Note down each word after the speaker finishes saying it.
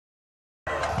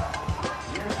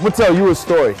I'm gonna tell you a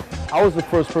story. I was the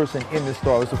first person in this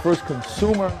store. I was the first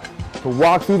consumer to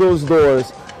walk through those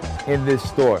doors in this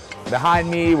store. Behind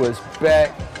me was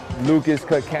Beck, Lucas,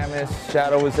 Cut Chemist,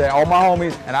 Shadow was there, all my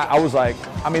homies, and I was like,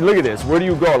 I mean, look at this, where do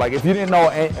you go? Like, if you didn't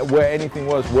know where anything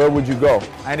was, where would you go?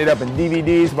 I ended up in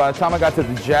DVDs. By the time I got to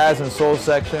the jazz and soul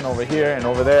section over here and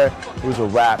over there, it was a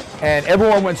wrap. And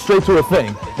everyone went straight to a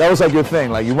thing. That was like your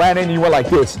thing. Like, you ran in and you went like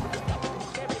this.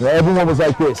 Everyone was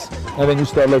like this. And then you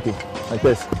start looking like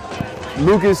this.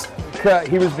 Lucas,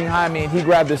 he was behind me and he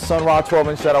grabbed this Sun Ra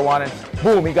 12-inch that I wanted.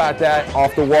 Boom, he got that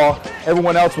off the wall.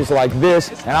 Everyone else was like this,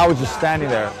 and I was just standing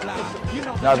there,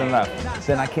 nothing left.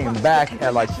 Then I came back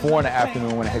at like 4 in the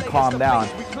afternoon when it had calmed down.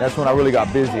 That's when I really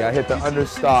got busy. I hit the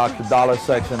understock, the dollar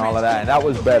section, all of that, and that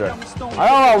was better. I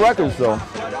own all records though.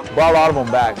 Brought a lot of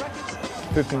them back.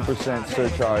 15%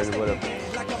 surcharge or whatever.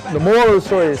 The moral of the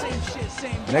story is,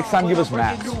 next time give us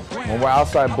maps. When we're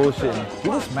outside bullshitting,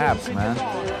 give us maps, man.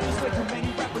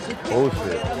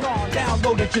 Bullshit.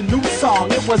 Downloaded your new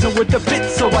song, it wasn't with the beat,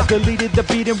 so I deleted the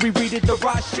beat and reread the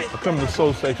raw shit. I come to the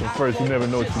soul section first, you never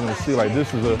know what you're gonna see. Like,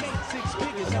 this is a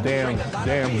damn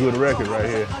good record right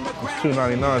here. It's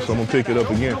 $2.99, so I'm gonna pick it up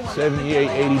again. 78,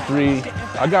 83.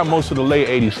 I got most of the late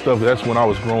 80s stuff. That's when I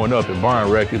was growing up and buying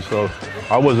records, so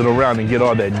I wasn't around to get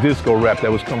all that disco rap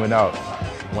that was coming out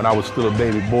when I was still a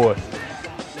baby boy.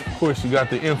 Of course, you got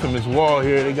the infamous wall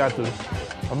here. They got the,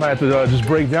 I might have to just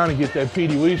break down and get that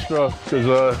Petey Wheatstraw,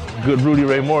 because good Rudy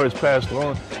Ray Morris passed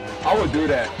on. I would do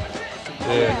that.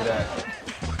 Yeah.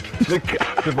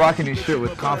 They're rocking this shit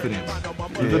with confidence.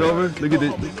 Flip it over, look at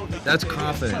it. That's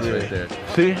confidence right there.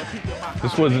 See?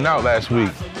 This wasn't out last week.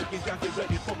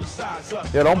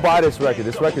 Yeah, don't buy this record.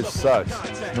 This record sucks.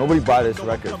 Nobody buy this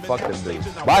record. Fuck them dudes.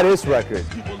 Buy this record.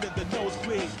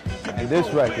 And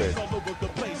this record.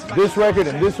 This record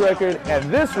and this record and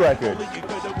this record.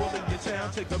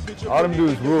 All them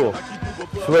dudes rule.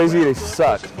 Swayze, they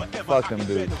suck. Fuck them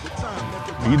dudes.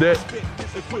 You that?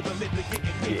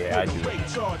 Yeah, I do.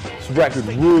 This record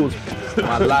rules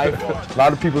my life. A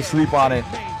lot of people sleep on it.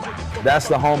 That's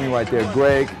the homie right there,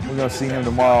 Greg. We're gonna see him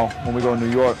tomorrow when we go to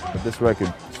New York. But this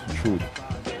record is the truth.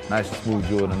 Nice and smooth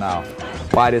jewel to Nile.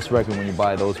 Buy this record when you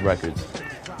buy those records.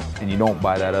 And you don't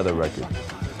buy that other record.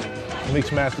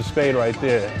 Mixmaster Spade right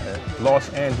there. Los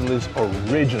Angeles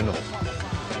original.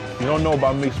 You don't know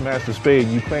about Mixmaster Spade,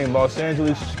 you claim Los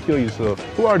Angeles, kill yourself.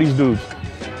 Who are these dudes?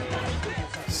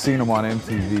 Seen them on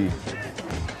MTV.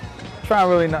 Trying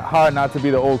really hard not to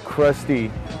be the old crusty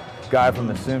guy from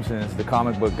The Simpsons, the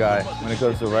comic book guy, when it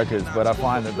comes to records, but I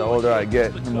find that the older I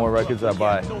get, the more records I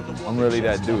buy. I'm really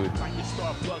that dude.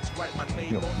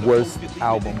 You know, worst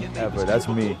album ever, that's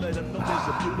me.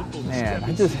 Man,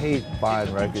 I just hate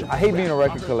buying records. I hate being a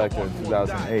record collector in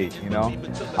 2008, you know?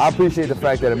 I appreciate the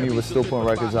fact that Amoeba was still putting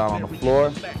records out on the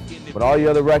floor, but all the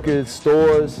other record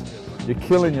stores, you're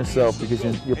killing yourself because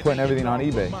you're putting everything on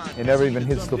eBay. It never even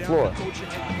hits the floor. This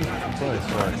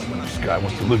guy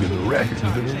wants to look at the records.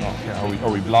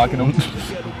 Are we blocking them?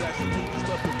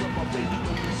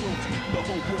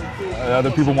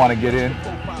 Other people want to get in.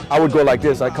 I would go like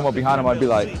this. I'd come up behind them. I'd be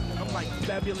like,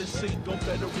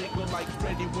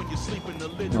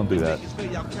 don't do that.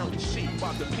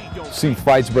 Seen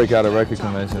fights break out at record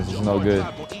conventions. It's no good.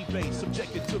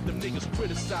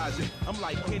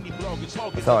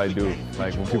 That's how I do.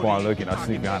 Like, when people aren't looking, I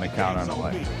sneak behind the counter and I'm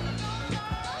like,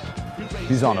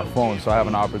 he's on the phone, so I have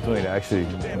an opportunity to actually,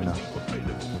 you know.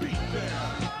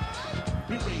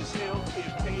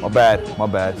 My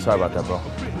bad. Sorry about that, bro.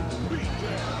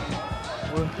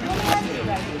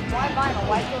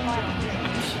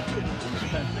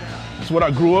 It's what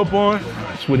I grew up on.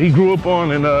 It's what he grew up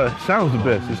on, and sounds the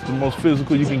best. It's the most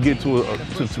physical you can get to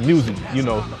music, you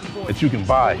know, that you can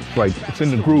buy. Like, it's in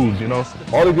the grooves, you know.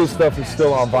 All the good stuff is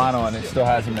still on vinyl, and it still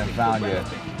hasn't been found yet.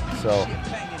 So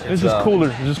it's just cooler.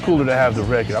 It's just cooler to have the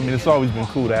record. I mean, it's always been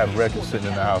cool to have records sitting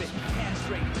in the house.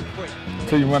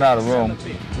 Until you run out of room.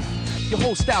 Your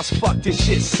whole style's fucked, this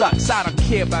shit sucks. I don't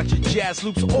care about your jazz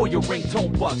loops or your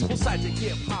ringtone bucks. Both sides of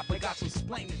hip hop, I got some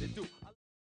splaining.